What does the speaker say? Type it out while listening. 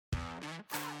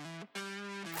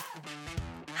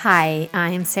Hi,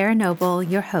 I'm Sarah Noble,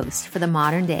 your host for the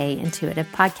Modern Day Intuitive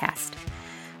Podcast.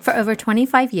 For over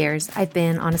 25 years, I've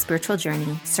been on a spiritual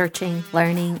journey, searching,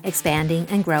 learning, expanding,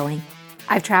 and growing.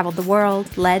 I've traveled the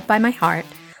world, led by my heart,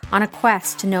 on a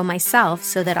quest to know myself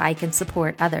so that I can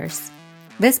support others.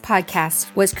 This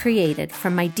podcast was created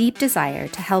from my deep desire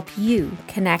to help you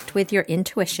connect with your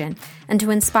intuition and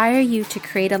to inspire you to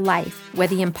create a life where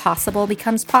the impossible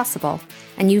becomes possible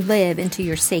and you live into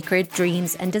your sacred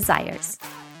dreams and desires.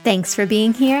 Thanks for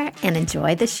being here and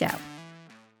enjoy the show.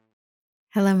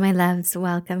 Hello, my loves.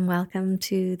 Welcome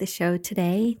to the show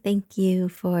today. Thank you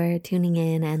for tuning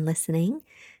in and listening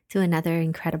to another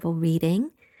incredible reading.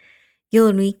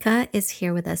 Ulrika is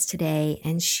here with us today,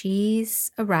 and she's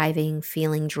arriving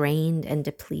feeling drained and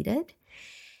depleted.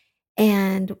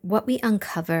 And what we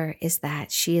uncover is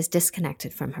that she is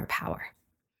disconnected from her power.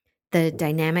 The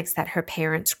dynamics that her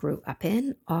parents grew up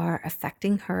in are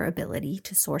affecting her ability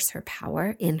to source her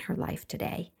power in her life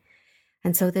today.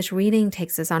 And so this reading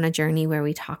takes us on a journey where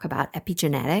we talk about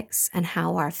epigenetics and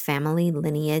how our family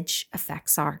lineage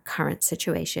affects our current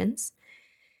situations,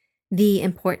 the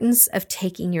importance of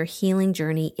taking your healing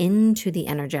journey into the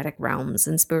energetic realms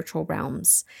and spiritual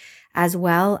realms, as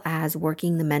well as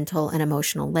working the mental and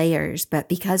emotional layers. But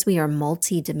because we are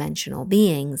multi-dimensional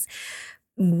beings,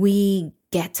 we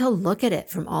get to look at it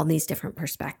from all these different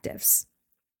perspectives.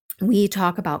 We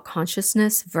talk about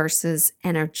consciousness versus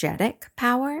energetic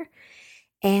power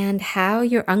and how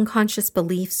your unconscious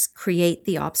beliefs create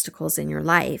the obstacles in your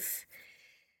life.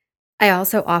 I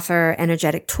also offer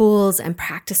energetic tools and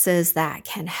practices that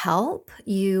can help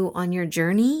you on your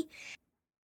journey.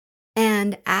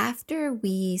 And after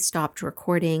we stopped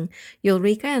recording,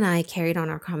 Ulrika and I carried on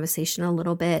our conversation a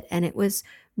little bit, and it was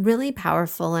really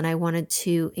powerful. And I wanted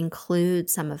to include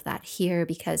some of that here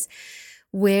because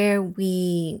where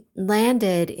we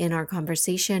landed in our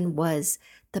conversation was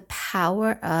the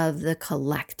power of the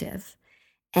collective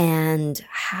and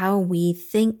how we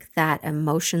think that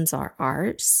emotions are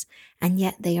ours, and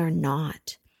yet they are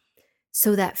not.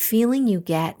 So that feeling you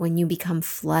get when you become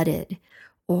flooded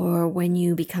or when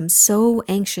you become so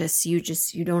anxious, you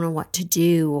don't know what to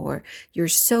do, or you're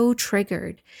so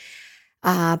triggered.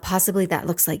 Possibly that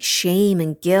looks like shame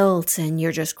and guilt, and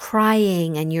you're just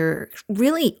crying and you're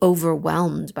really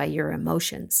overwhelmed by your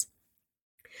emotions.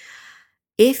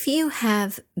 If you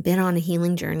have been on a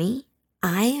healing journey,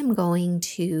 I am going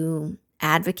to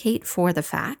advocate for the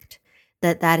fact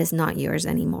that that is not yours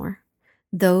anymore.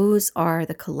 Those are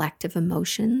the collective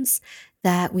emotions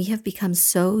that we have become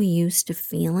so used to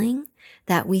feeling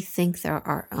that we think they're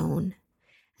our own,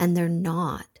 and they're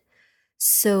not.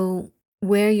 So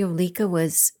where Ulrika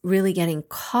was really getting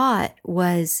caught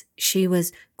was she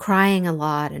was crying a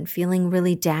lot and feeling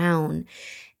really down.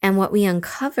 And what we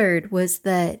uncovered was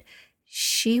that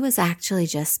she was actually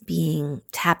just being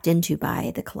tapped into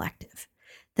by the collective,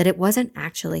 that it wasn't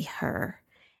actually her.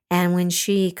 And when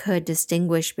she could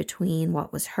distinguish between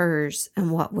what was hers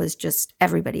and what was just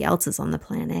everybody else's on the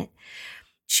planet,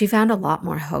 she found a lot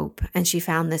more hope. And she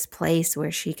found this place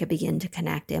where she could begin to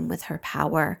connect in with her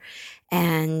power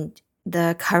and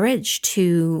the courage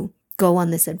to go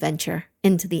on this adventure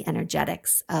into the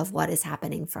energetics of what is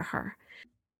happening for her.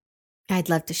 I'd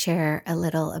love to share a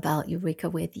little about Ulrika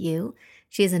with you.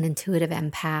 She's an intuitive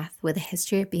empath with a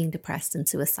history of being depressed and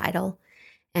suicidal.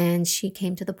 And she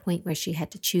came to the point where she had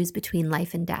to choose between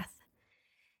life and death.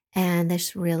 And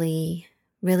this really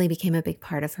became a big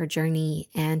part of her journey.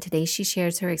 And today she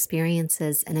shares her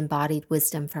experiences and embodied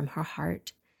wisdom from her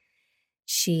heart.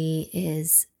 She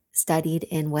is studied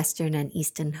in Western and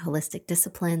Eastern holistic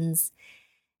disciplines.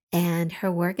 And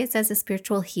her work is as a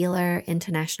spiritual healer,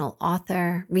 international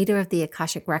author, reader of the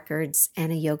Akashic Records,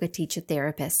 and a yoga teacher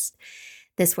therapist.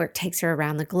 This work takes her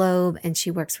around the globe, and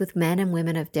she works with men and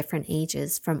women of different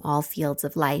ages from all fields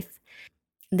of life.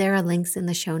 There are links in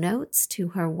the show notes to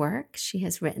her work. She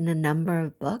has written a number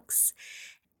of books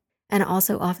and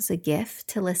also offers a gift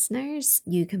to listeners.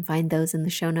 You can find those in the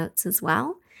show notes as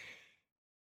well.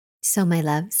 So, my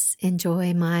loves,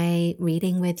 enjoy my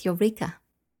reading with Ulrika.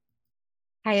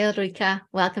 Hi, Ulrika.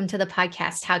 Welcome to the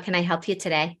podcast. How can I help you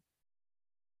today?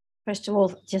 First of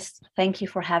all, just thank you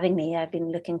for having me. I've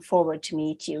been looking forward to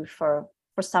meet you for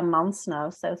some months now.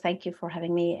 So thank you for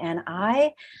having me. And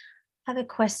I have a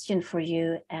question for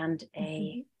you and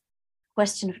a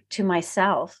question to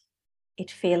myself. It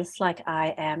feels like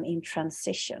I am in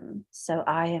transition. So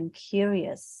I am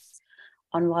curious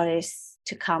on what is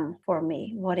to come for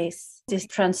me. What is this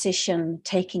transition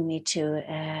taking me to,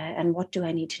 and what do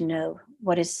I need to know?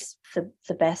 What is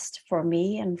the best for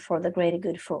me and for the greater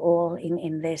good for all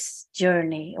in this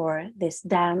journey or this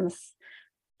dance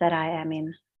that I am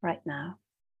in right now?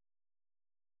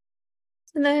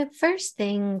 The first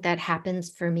thing that happens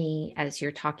for me as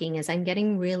you're talking is I'm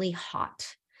getting really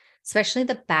hot, especially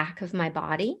the back of my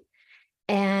body.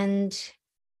 And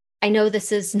I know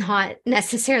this is not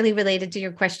necessarily related to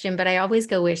your question, but I always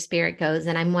go where spirit goes.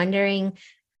 And I'm wondering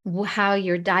how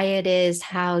your diet is,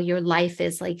 how your life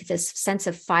is. Like, this sense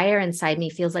of fire inside me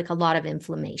feels like a lot of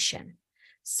inflammation.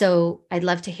 So I'd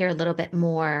love to hear a little bit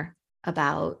more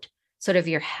about sort of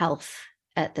your health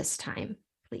at this time,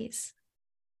 please.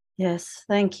 Yes,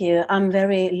 thank you. I'm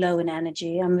very low in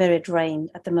energy. I'm very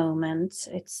drained at the moment.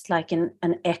 It's like an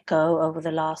echo over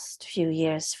the last few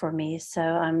years for me. So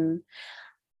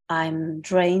I'm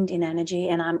drained in energy,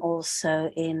 and I'm also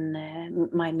in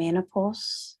my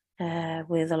menopause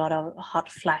with a lot of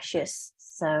hot flashes.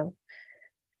 So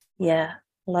yeah,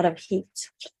 a lot of heat.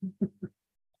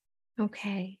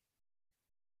 Okay.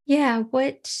 Yeah.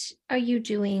 What are you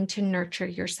doing to nurture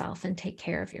yourself and take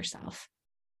care of yourself?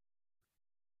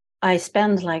 I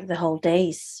spend like the whole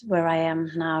days where I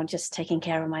am now just taking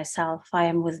care of myself. I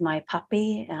am with my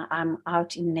puppy. I'm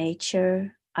out in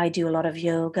nature. I do a lot of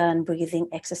yoga and breathing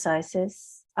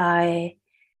exercises. I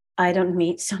don't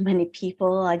meet so many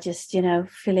people. I just,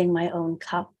 filling my own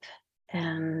cup,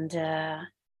 and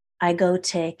I go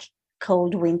take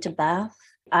cold winter bath.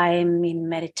 I am in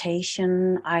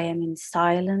meditation. I am in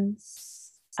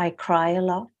silence. I cry a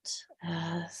lot.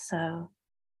 So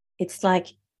it's like,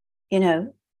 you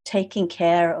know, taking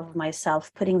care of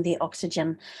myself, putting the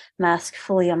oxygen mask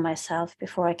fully on myself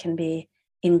before I can be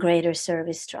in greater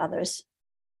service to others.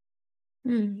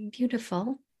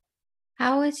 Beautiful.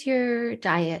 How is your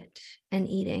diet and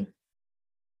eating?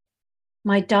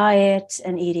 My diet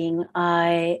and eating,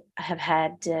 I have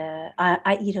had,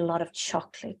 I eat a lot of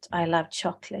chocolate. I love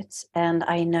chocolate. And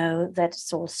I know that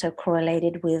it's also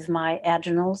correlated with my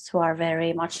adrenals, who are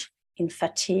very much in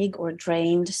fatigue or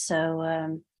drained.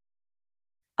 So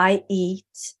I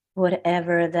eat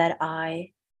whatever that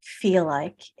I feel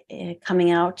like, coming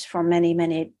out from many,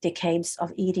 many decades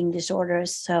of eating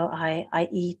disorders. So I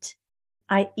eat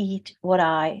what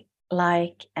I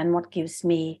like and what gives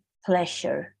me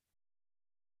pleasure.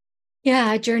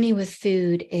 Yeah, a journey with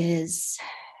food it's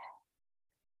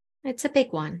a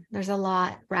big one. There's a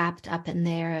lot wrapped up in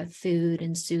there of food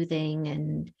and soothing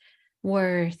and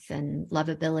worth and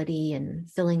lovability and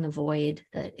filling the void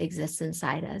that exists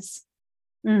inside us.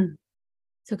 Mm,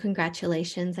 So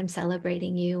congratulations. I'm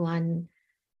celebrating you on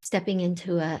stepping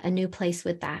into a new place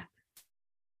with that.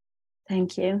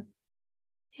 thank you.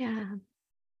 Yeah.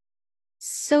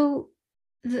 So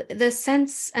the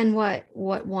sense and what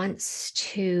wants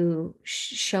to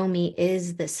show me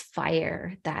is this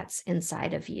fire that's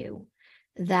inside of you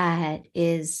that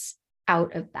is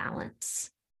out of balance.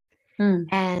 Mm,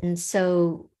 And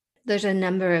so there's a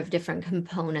number of different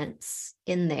components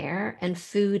in there, and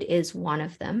food is one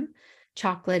of them.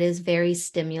 Chocolate is very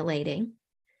stimulating.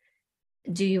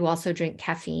 Do you also drink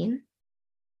caffeine?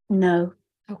 no.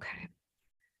 Okay.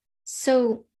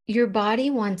 So your body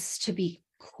wants to be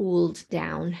cooled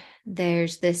down.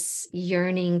 There's this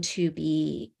yearning to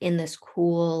be in this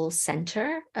cool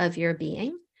center of your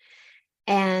being.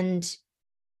 And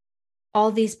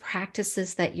all these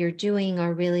practices that you're doing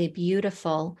are really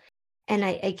beautiful. And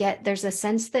I get there's a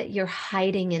sense that you're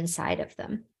hiding inside of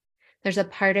them. There's a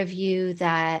part of you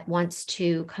that wants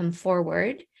to come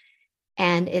forward,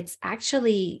 and it's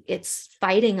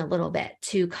fighting a little bit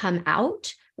to come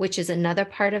out, which is another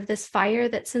part of this fire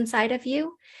that's inside of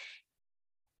you.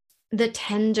 The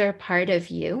tender part of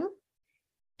you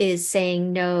is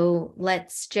saying, no,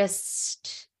 let's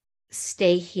just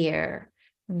stay here.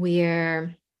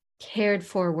 We're cared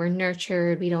for, we're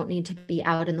nurtured, we don't need to be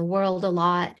out in the world a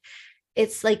lot.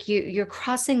 It's like you're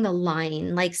crossing the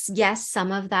line. Like, yes,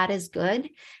 some of that is good.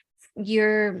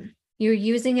 You're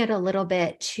using it a little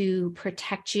bit to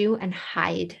protect you and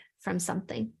hide from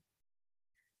something.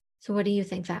 So what do you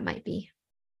think that might be?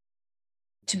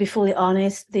 To be fully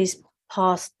honest, these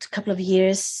past couple of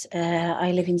years,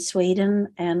 I live in Sweden,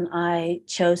 and I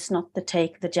chose not to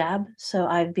take the jab. So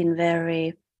I've been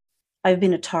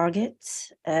a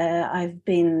target. I've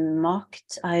been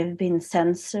mocked. I've been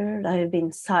censored. I've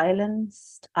been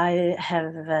silenced. I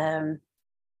have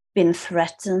been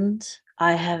threatened.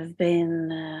 I have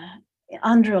been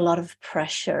under a lot of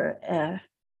pressure,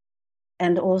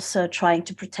 and also trying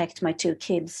to protect my two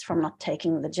kids from not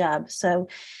taking the jab. So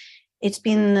it's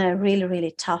been really, really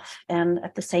tough. And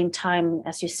at the same time,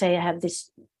 as you say, I have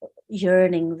this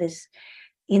yearning, this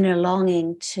inner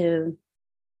longing to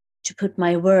put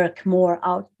my work more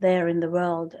out there in the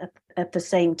world. At the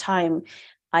same time,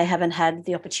 I haven't had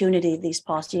the opportunity these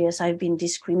past years. I've been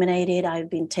discriminated. I've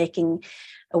been taken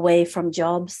away from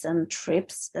jobs and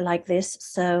trips like this.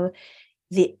 So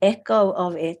the echo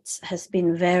of it has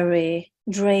been very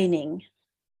draining.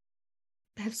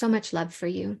 I have so much love for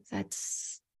you.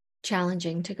 That's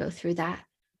challenging to go through that,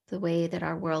 the way that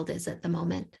our world is at the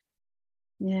moment,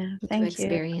 Yeah, to thank you.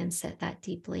 experience it that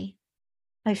deeply.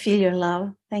 I feel your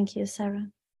love. Thank you, Sarah.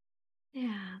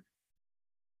 Yeah.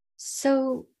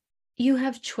 So you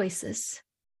have choices.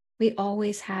 We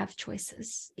always have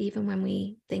choices, even when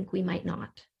we think we might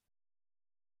not.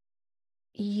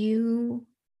 You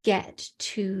get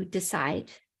to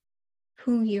decide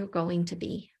who you're going to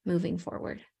be moving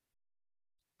forward.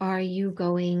 Are you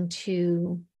going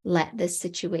to let this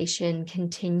situation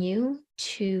continue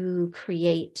to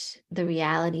create the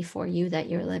reality for you that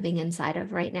you're living inside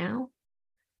of right now?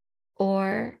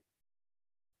 Or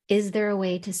is there a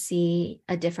way to see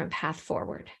a different path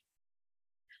forward?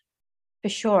 For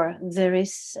sure, there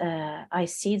is. I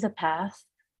see the path.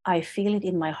 I feel it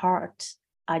in my heart.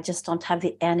 I just don't have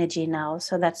the energy now.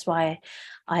 So that's why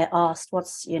I asked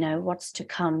what's to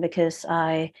come, because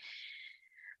I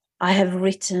have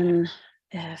written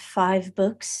 5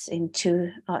 books in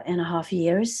 2.5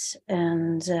 years,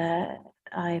 and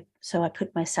I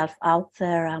put myself out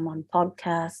there. I'm on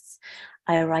podcasts,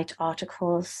 I write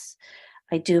articles,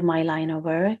 I do my line of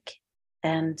work,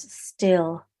 and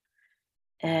still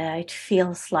it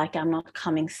feels like I'm not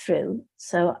coming through.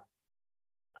 So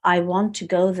I want to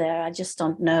go there. I just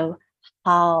don't know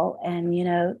how.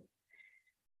 And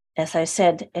as I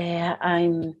said,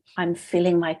 I'm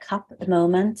filling my cup at the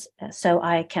moment, so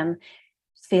I can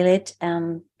feel it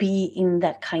and be in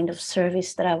that kind of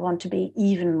service that I want to be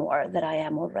even more than I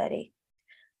am already.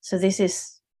 So this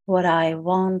is what I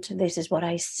want. This is what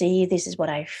I see. This is what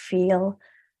I feel.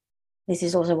 This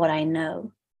is also what I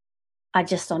know. I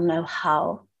just don't know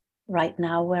how right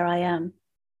now where I am.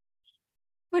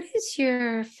 What is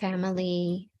your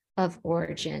family of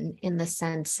origin, in the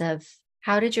sense of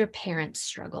how did your parents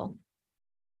struggle?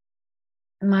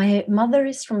 My mother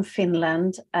is from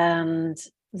Finland, and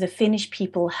the Finnish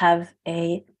people have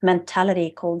a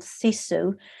mentality called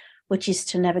sisu, which is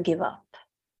to never give up.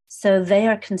 So they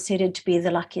are considered to be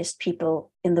the luckiest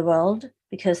people in the world,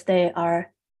 because they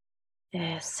are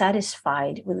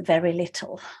satisfied with very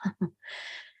little.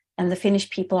 And the Finnish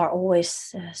people are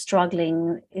always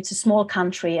struggling. It's a small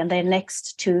country, and they're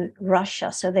next to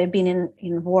Russia. So they've been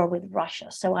in war with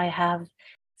Russia. So I have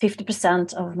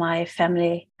 50% of my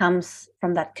family comes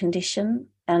from that condition,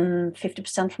 and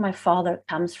 50% from my father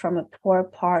comes from a poor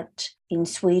part in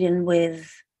Sweden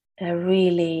with a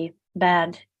really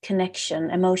bad connection,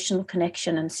 emotional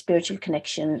connection and spiritual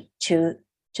connection to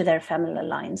their family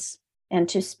lines and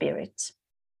to spirit.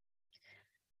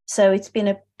 So it's been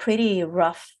a pretty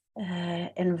rough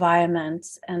environment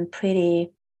and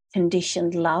pretty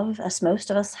conditioned love, as most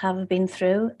of us have been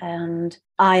through. And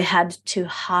I had to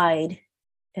hide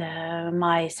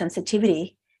my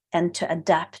sensitivity and to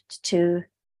adapt to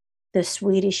the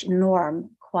Swedish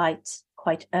norm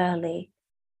quite early.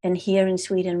 And here in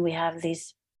Sweden, we have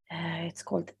this, it's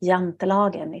called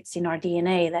jantelagen. It's in our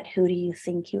DNA, that who do you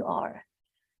think you are?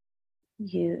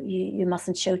 You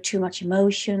mustn't show too much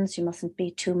emotions. You mustn't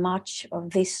be too much of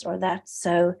this or that.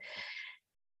 So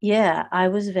yeah, I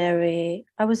was a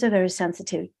very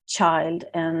sensitive child,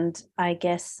 and I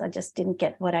guess I just didn't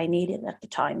get what I needed at the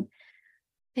time.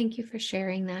 Thank you for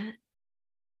sharing that.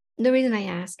 The reason I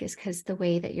ask is because the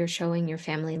way that you're showing your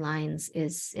family lines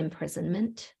is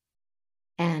imprisonment.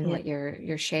 And Yeah. what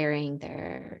you're sharing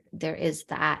there is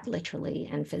that literally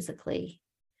and physically.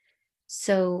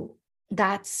 So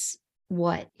that's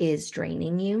what is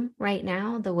draining you right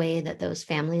now, the way that those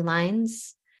family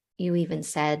lines, you even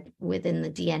said within the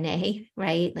DNA,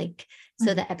 right? Like,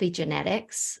 so the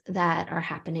epigenetics that are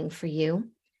happening for you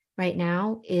right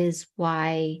now is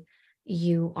why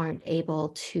you aren't able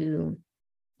to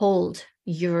hold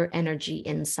your energy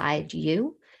inside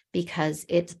you, because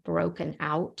it's broken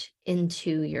out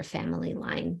into your family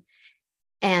line.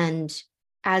 And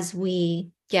as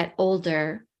we get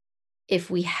older, if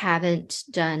we haven't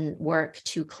done work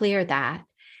to clear that,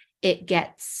 it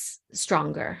gets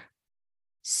stronger.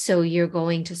 So you're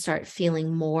going to start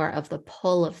feeling more of the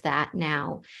pull of that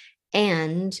now.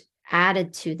 And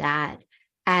added to that,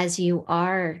 as you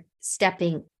are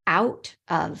stepping out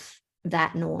of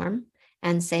that norm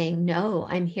and saying, no,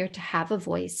 I'm here to have a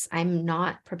voice. I'm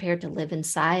not prepared to live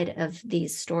inside of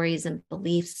these stories and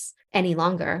beliefs any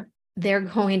longer. They're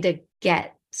going to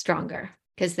get stronger,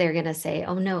 because they're going to say,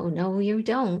 oh, no, you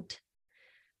don't.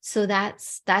 So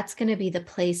that's going to be the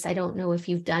place. I don't know if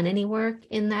you've done any work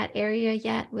in that area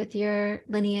yet with your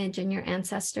lineage and your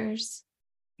ancestors.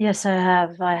 Yes, I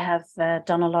have. I have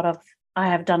done a lot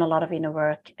of inner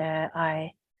work.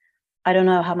 I don't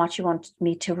know how much you want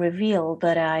me to reveal,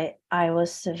 but I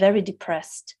was very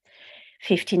depressed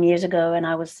 15 years ago, and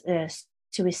I was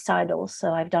suicidal.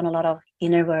 So I've done a lot of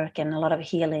inner work and a lot of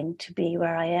healing to be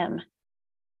where I am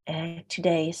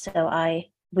today. So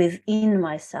within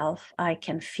myself, I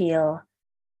can feel,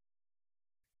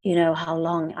 how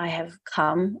long I have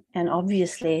come. And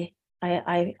obviously,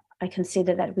 I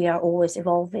consider that we are always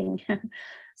evolving.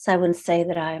 So I wouldn't say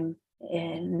that I'm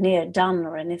near done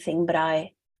or anything, but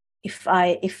if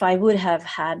I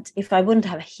wouldn't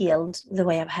have healed the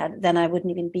way I've had, then I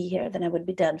wouldn't even be here. Then I would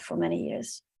be dead for many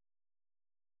years.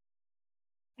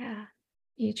 Yeah.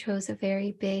 You chose a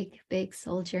very big, big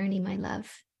soul journey, my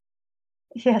love.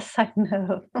 Yes, I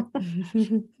know.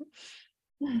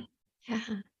 Yeah.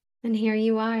 And here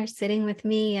you are sitting with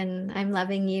me, and I'm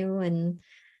loving you and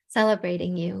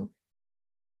celebrating you.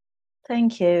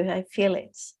 Thank you. I feel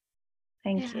it.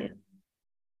 Thank Yeah. you.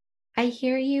 I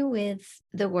hear you with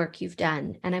the work you've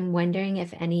done, and I'm wondering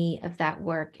if any of that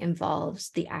work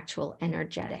involves the actual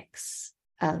energetics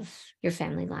of your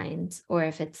family lines, or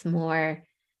if it's more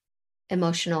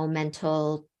emotional,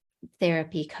 mental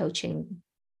therapy, coaching.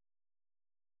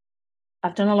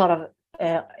 I've done a lot of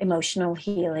emotional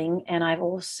healing, and I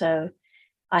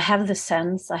have the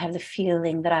sense, I have the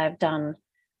feeling that I've done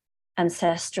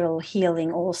ancestral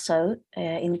healing also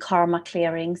in karma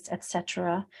clearings,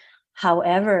 etc.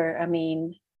 However, I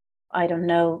mean, I don't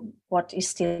know what is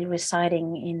still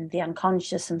residing in the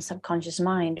unconscious and subconscious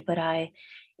mind, but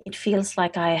it feels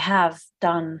like I have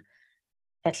done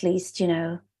at least,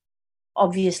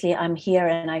 obviously I'm here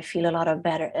and I feel a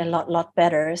lot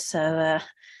better. So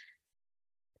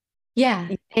Yeah.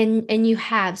 And you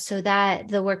have, so that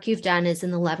the work you've done is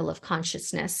in the level of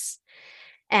consciousness,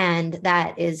 and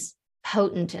that is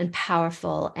potent and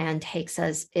powerful and takes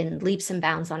us in leaps and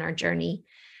bounds on our journey.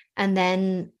 And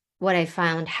then what I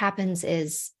found happens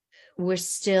is we're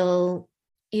still,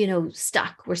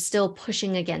 stuck. We're still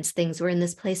pushing against things. We're in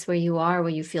this place where you are, where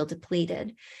you feel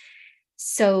depleted.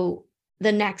 So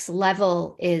the next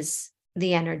level is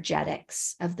the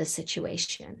energetics of the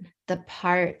situation, the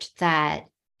part that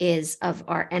is of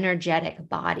our energetic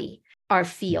body, our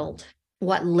field,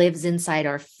 what lives inside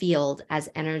our field as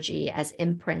energy, as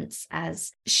imprints,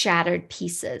 as shattered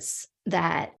pieces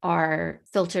that are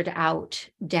filtered out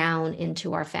down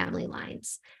into our family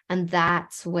lines. And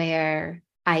that's where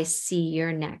I see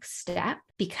your next step,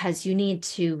 because you need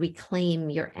to reclaim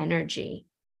your energy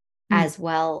as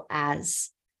well as,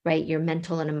 right, your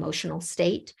mental and emotional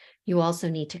state. You also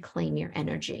need to claim your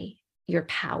energy, your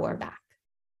power back.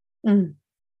 mm.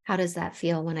 How does that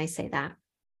feel when I say that?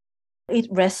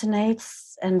 It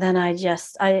resonates, and then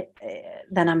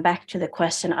then I'm back to the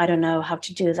question. I don't know how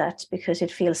to do that, because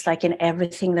it feels like in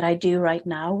everything that I do right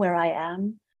now where I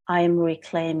am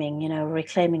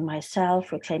reclaiming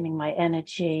myself, reclaiming my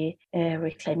energy,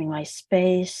 reclaiming my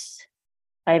space.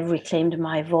 I've reclaimed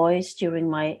my voice in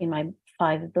my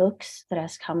 5 books that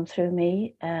has come through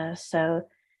me. So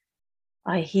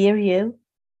I hear you.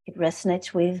 It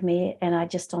resonates with me, and I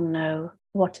just don't know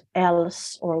what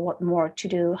else or what more to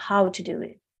do, how to do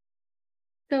it.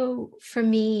 So for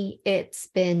me, it's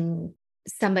been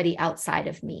somebody outside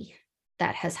of me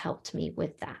that has helped me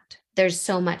with that. There's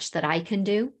so much that I can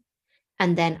do,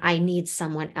 and then I need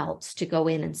someone else to go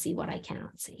in and see what I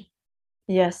cannot see.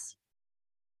 Yes.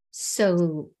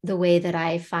 So the way that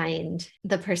I find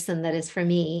the person that is for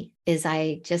me is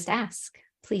I just ask,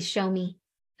 please show me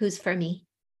who's for me.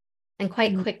 And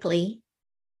quite quickly,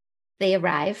 they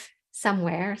arrive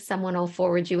somewhere. Someone will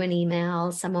forward you an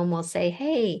email. Someone will say,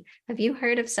 hey, have you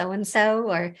heard of so-and-so?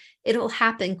 Or it'll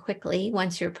happen quickly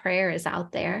once your prayer is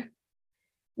out there.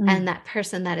 And that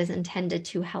person that is intended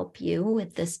to help you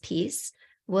with this piece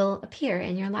will appear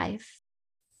in your life.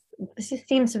 This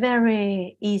seems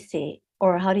very easy,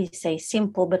 or how do you say,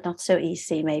 simple, but not so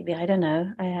easy, maybe. I don't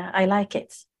know. I like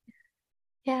it.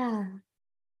 Yeah.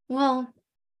 Well,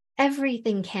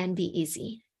 everything can be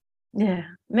easy. Yeah.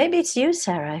 Maybe it's you,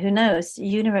 Sarah. Who knows? The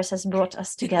universe has brought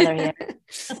us together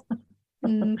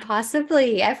here.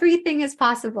 Possibly. Everything is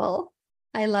possible.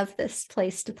 I love this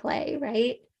place to play,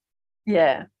 right?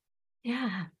 Yeah.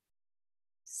 Yeah.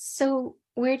 So,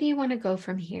 where do you want to go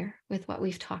from here with what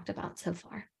we've talked about so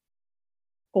far?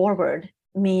 Forward,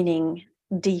 meaning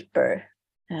deeper,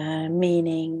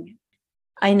 meaning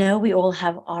I know we all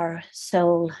have our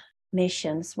soul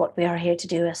missions, what we are here to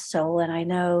do as soul. And I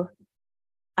know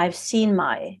I've seen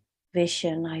my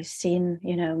vision, I've seen,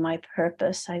 my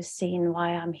purpose, I've seen why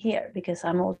I'm here, because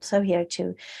I'm also here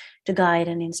to guide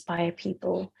and inspire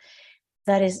people.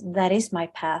 That is my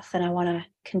path, and I want to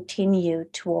continue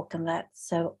to walk on that.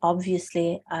 So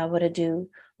obviously I want to do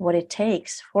what it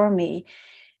takes for me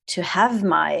to have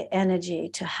my energy,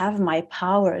 to have my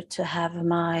power, to have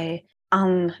my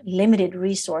unlimited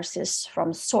resources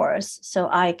from source, so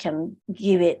I can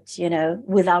give it,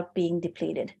 without being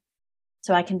depleted.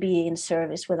 So I can be in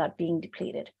service without being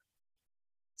depleted.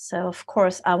 So of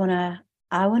course I want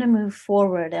to move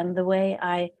forward, and the way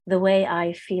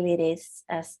I feel it is,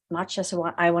 as much as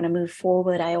I want to move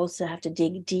forward, I also have to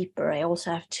dig deeper. I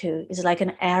also have to, it's like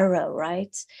an arrow,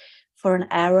 right? For an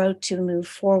arrow to move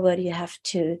forward, you have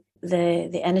to,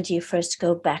 the energy first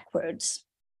go backwards.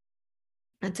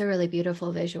 That's a really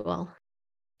beautiful visual.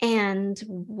 And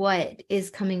what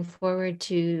is coming forward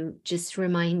to just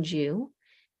remind you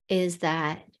is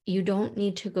that you don't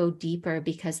need to go deeper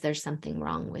because there's something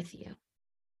wrong with you.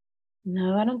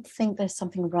 No, I don't think there's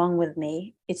something wrong with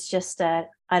me. It's just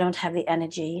that I don't have the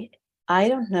energy. I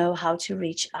don't know how to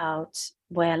reach out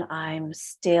when I'm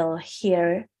still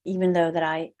here, even though that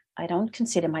I don't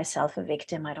consider myself a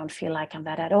victim. I don't feel like I'm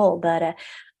that at all. But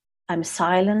I'm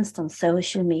silenced on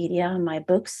social media. My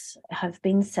books have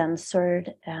been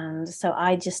censored. And so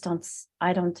I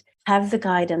don't have the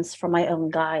guidance from my own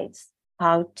guides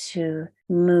how to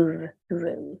move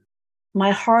through.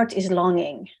 My heart is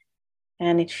longing,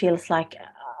 and it feels like,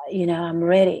 I'm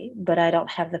ready, but I don't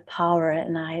have the power,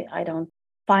 and I don't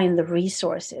find the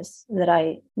resources that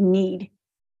I need.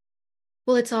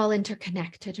 Well, it's all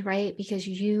interconnected, right? Because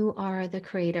you are the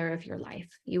creator of your life.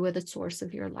 You are the source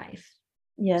of your life.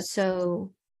 Yes.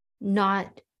 So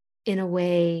not in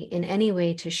any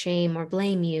way to shame or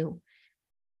blame you.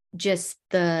 Just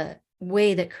the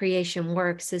way that creation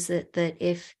works is that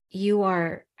if you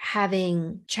are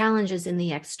having challenges in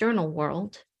the external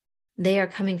world, they are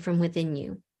coming from within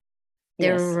you.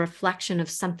 They're Yes. a reflection of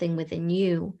something within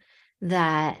you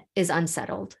that is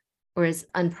unsettled or is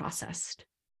unprocessed.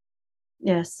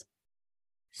 Yes.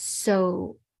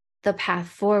 So the path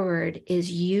forward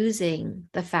is using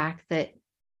the fact that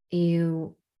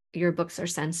your books are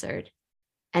censored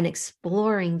and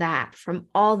exploring that from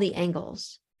all the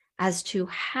angles as to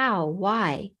how,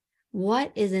 why,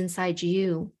 what is inside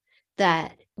you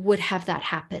that would have that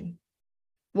happen?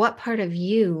 What part of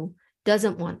you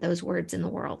doesn't want those words in the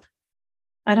world?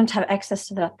 I don't have access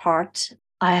to that part.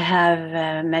 I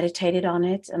have meditated on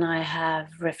it, and I have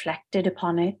reflected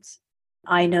upon it.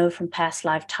 I know from past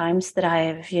lifetimes that I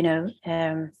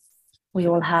have, we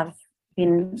all have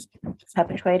been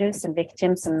perpetrators and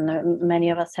victims, and many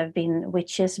of us have been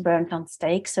witches burnt on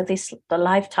stake. So the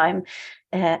lifetime,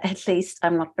 at least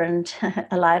I'm not burned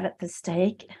alive at the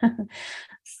stake.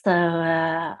 So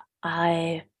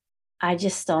I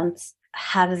just don't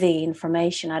have the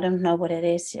information. I don't know what it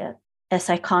is yet, as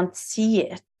I can't see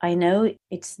it. I know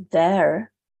it's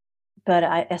there, but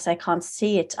as I can't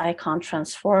see it, I can't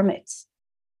transform it.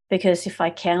 Because if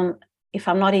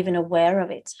I'm not even aware of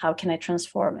it, how can I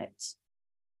transform it?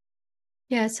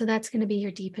 Yeah, so that's going to be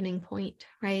your deepening point,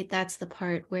 right? That's the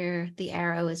part where the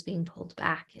arrow is being pulled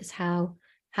back, is how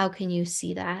can you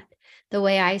see that? The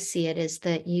way I see it is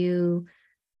that you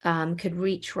could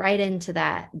reach right into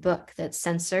that book that's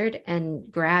censored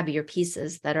and grab your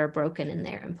pieces that are broken in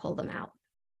there and pull them out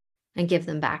and give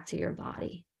them back to your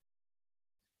body.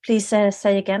 Please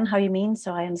say again how you mean,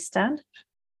 so I understand.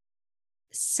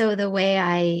 So the way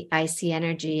I see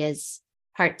energy is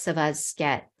parts of us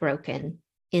get broken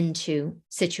into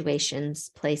situations,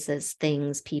 places,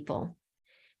 things, people.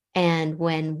 And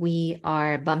when we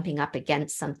are bumping up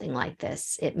against something like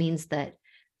this, it means that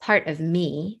part of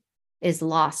me is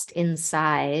lost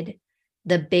inside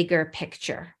the bigger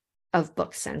picture of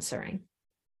book censoring.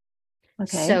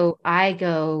 Okay. So I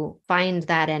go find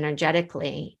that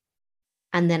energetically,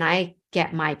 and then I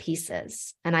get my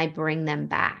pieces and I bring them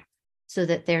back so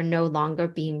that they're no longer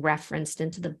being referenced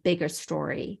into the bigger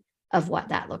story of what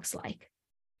that looks like.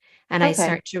 And I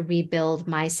start to rebuild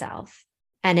myself.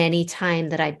 And any time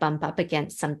that I bump up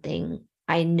against something,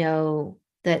 I know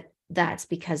that that's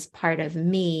because part of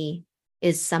me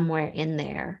is somewhere in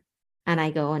there. And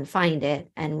I go and find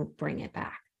it and bring it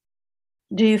back.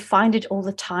 Do you find it all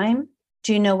the time?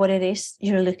 Do you know what it is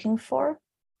you're looking for?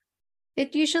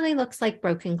 It usually looks like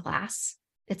broken glass.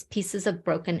 It's pieces of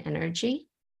broken energy.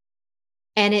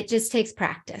 And it just takes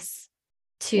practice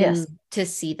to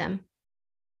see them.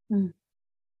 Mm.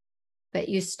 But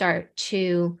you start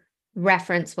to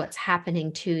reference what's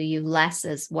happening to you less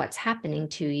as what's happening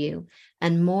to you,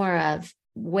 and more of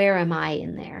where am I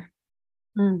in there?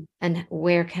 And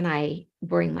where can I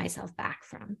bring myself back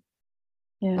from?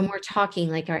 Yeah. And we're talking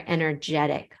like our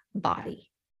energetic body.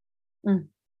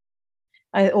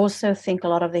 I also think a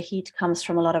lot of the heat comes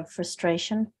from a lot of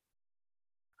frustration.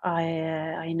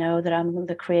 I know that I'm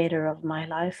the creator of my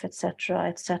life, etc.,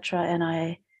 etc.,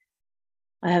 and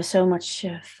I have so much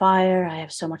fire, I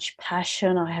have so much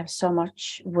passion, I have so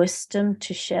much wisdom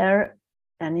to share.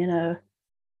 And,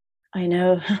 I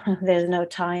know there's no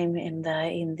time in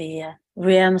the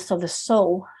realms of the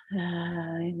soul,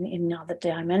 in other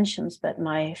dimensions, but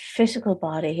my physical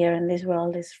body here in this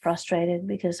world is frustrated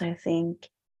because I think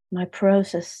my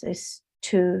process is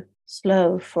too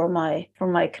slow for my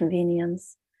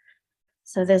convenience.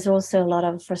 So there's also a lot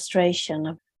of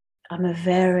frustration. I'm a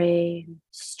very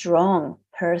strong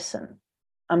person.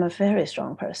 I'm a very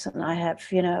strong person. I have,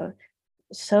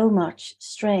 so much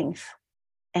strength,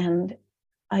 and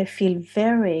I feel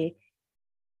very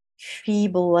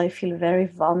feeble. I feel very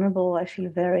vulnerable. I feel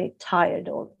very tired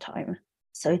all the time.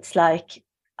 So it's like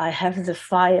I have the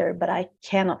fire, but I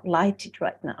cannot light it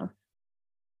right now.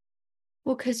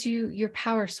 Well, because your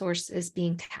power source is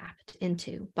being tapped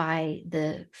into by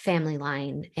the family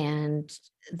line and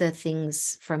the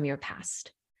things from your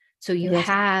past. So you Yes.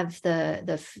 have the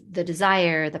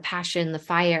desire, the passion, the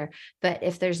fire, but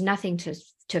if there's nothing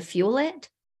to fuel it,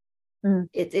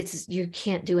 it's you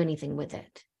can't do anything with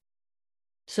it.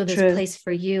 So this True. place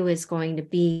for you is going to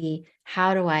be,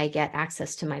 how do I get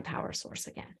access to my power source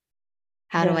again?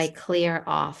 How do I Yes. clear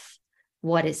off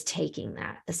what is taking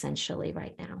that essentially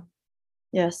right now?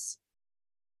 Yes.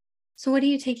 So what are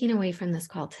you taking away from this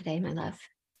call today, my love?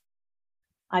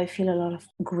 I feel a lot of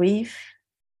grief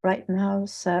right now.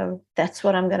 So that's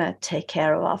what I'm going to take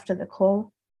care of after the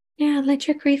call. Yeah, let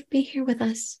your grief be here with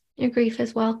us. Your grief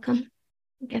is welcome.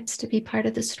 It gets to be part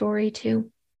of the story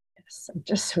too. Yes, I'm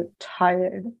just so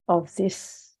tired of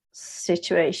this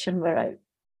situation where I've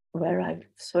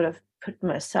sort of put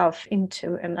myself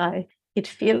into, and it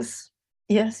feels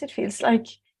like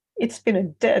it's been a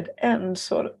dead end,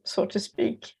 so to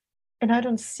speak. And I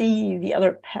don't see the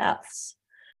other paths.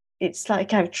 It's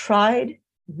like I've tried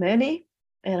many,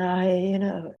 and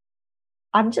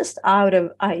I'm just out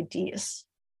of ideas.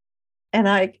 And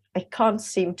I can't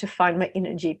seem to find my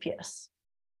inner GPS.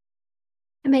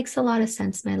 It makes a lot of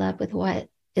sense, my love, with what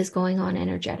is going on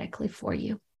energetically for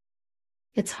you.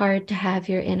 It's hard to have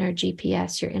your inner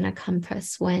GPS, your inner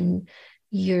compass, when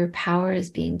your power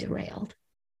is being derailed.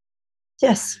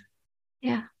 Yes.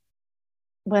 Yeah.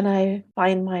 When I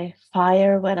find my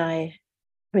fire, when I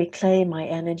reclaim my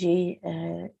energy,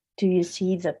 do you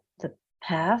see the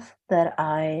path that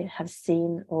I have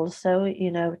seen also,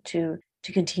 to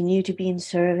continue to be in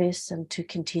service and to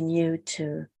continue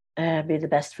to be the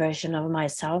best version of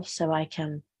myself, so I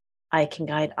can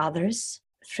guide others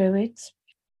through it?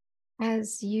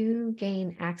 As you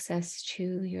gain access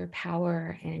to your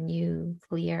power and you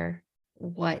clear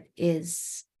what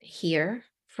is here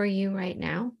for you right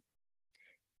now,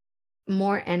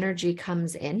 more energy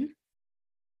comes in.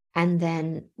 And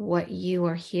then what you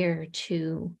are here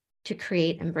to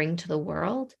create and bring to the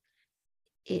world,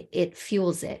 it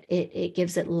fuels it. It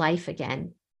gives it life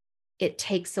again. It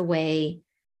takes away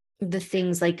the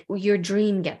things, like your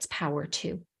dream gets power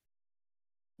too.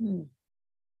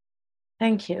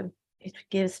 Thank you. It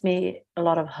gives me a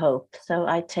lot of hope. So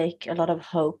I take a lot of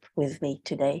hope with me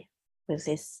today, with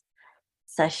this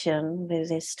session, with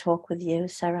this talk with you,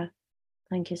 Sarah.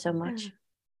 Thank you so much. Yeah.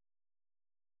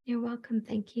 You're welcome.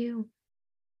 Thank you.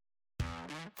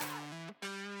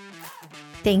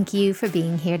 Thank you for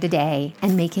being here today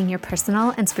and making your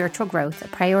personal and spiritual growth a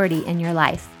priority in your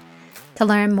life. To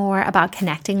learn more about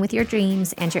connecting with your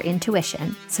dreams and your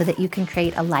intuition so that you can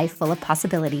create a life full of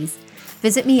possibilities,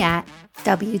 visit me at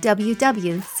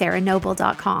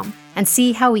www.sarahnoble.com and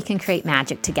see how we can create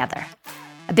magic together.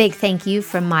 A big thank you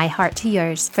from my heart to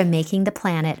yours for making the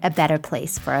planet a better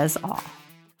place for us all.